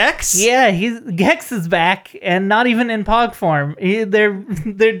 Remember Gex? Yeah, Gex is back, and not even in Pog form.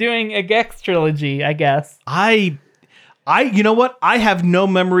 They're doing a Gex trilogy, I guess. You know what? I have no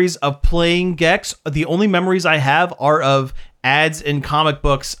memories of playing Gex. The only memories I have are of ads in comic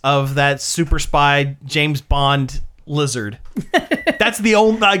books of that super spy James Bond lizard. That's the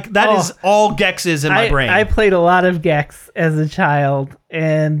only is all Gex is in my brain. I played a lot of Gex as a child,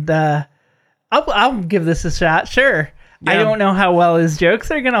 and I'll give this a shot. Sure. Yeah. I don't know how well his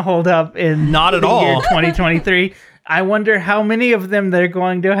jokes are going to hold up in Not at the all. year 2023. I wonder how many of them they're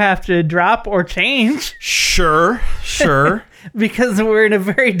going to have to drop or change. Sure. Because we're in a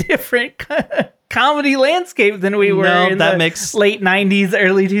very different comedy landscape than we were in the late 90s,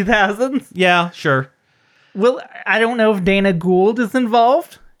 early 2000s. Yeah, sure. Well, I don't know if Dana Gould is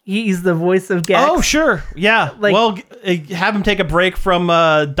involved. He's the voice of Gex. Oh, sure. Yeah. Have him take a break from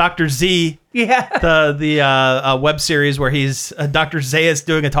Dr. Z. Yeah. The web series where he's Dr. Zaius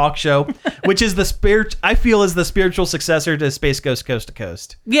doing a talk show, which is I feel is the spiritual successor to Space Ghost Coast to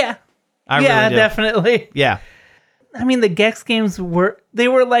Coast. Yeah. I really do. Definitely. Yeah. I mean, the Gex games were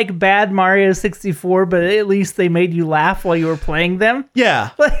like bad Mario 64, but at least they made you laugh while you were playing them.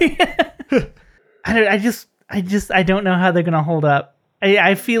 Yeah. I don't know how they're gonna hold up.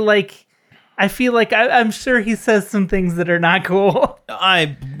 I feel like I'm sure he says some things that are not cool.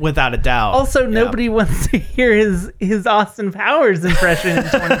 Without a doubt. Also, nobody wants to hear his Austin Powers impression in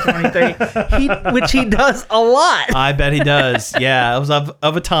 2023, which he does a lot. I bet he does. Yeah, it was of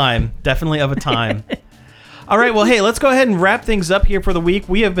a time. Definitely of a time. All right, well, hey, let's go ahead and wrap things up here for the week.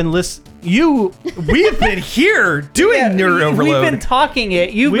 We have been we have been here doing Nerd Overload. We've been talking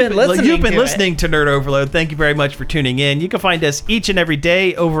it. You've been listening. You've been listening to Nerd Overload. Thank you very much for tuning in. You can find us each and every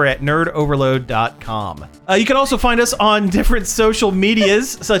day over at nerdoverload.com. You can also find us on different social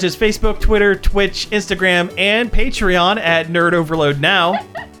medias such as Facebook, Twitter, Twitch, Instagram, and Patreon at Nerd Overload Now.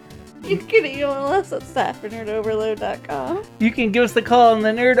 You can email us at staff@nerdoverload.com. You can give us a call on the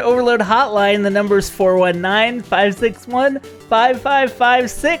Nerd Overload hotline. The number's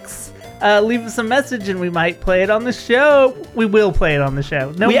 419-561-5556. Leave us a message and we might play it on the show. We will play it on the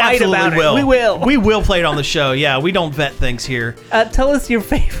show. No fight about it. We will. We will play it on the show. Yeah, we don't vet things here. Tell us your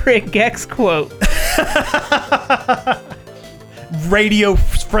favorite Gex quote.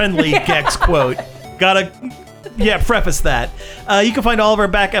 Radio-friendly Gex quote. Preface that. You can find all of our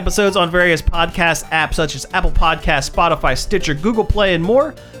back episodes on various podcast apps such as Apple Podcasts, Spotify, Stitcher, Google Play, and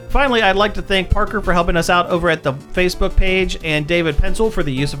more. Finally, I'd like to thank Parker for helping us out over at the Facebook page and David Pencil for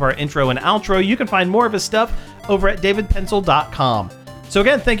the use of our intro and outro. You can find more of his stuff over at davidpencil.com. So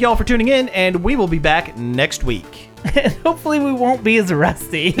again, thank you all for tuning in, and we will be back next week. And hopefully we won't be as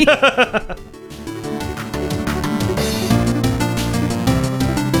rusty.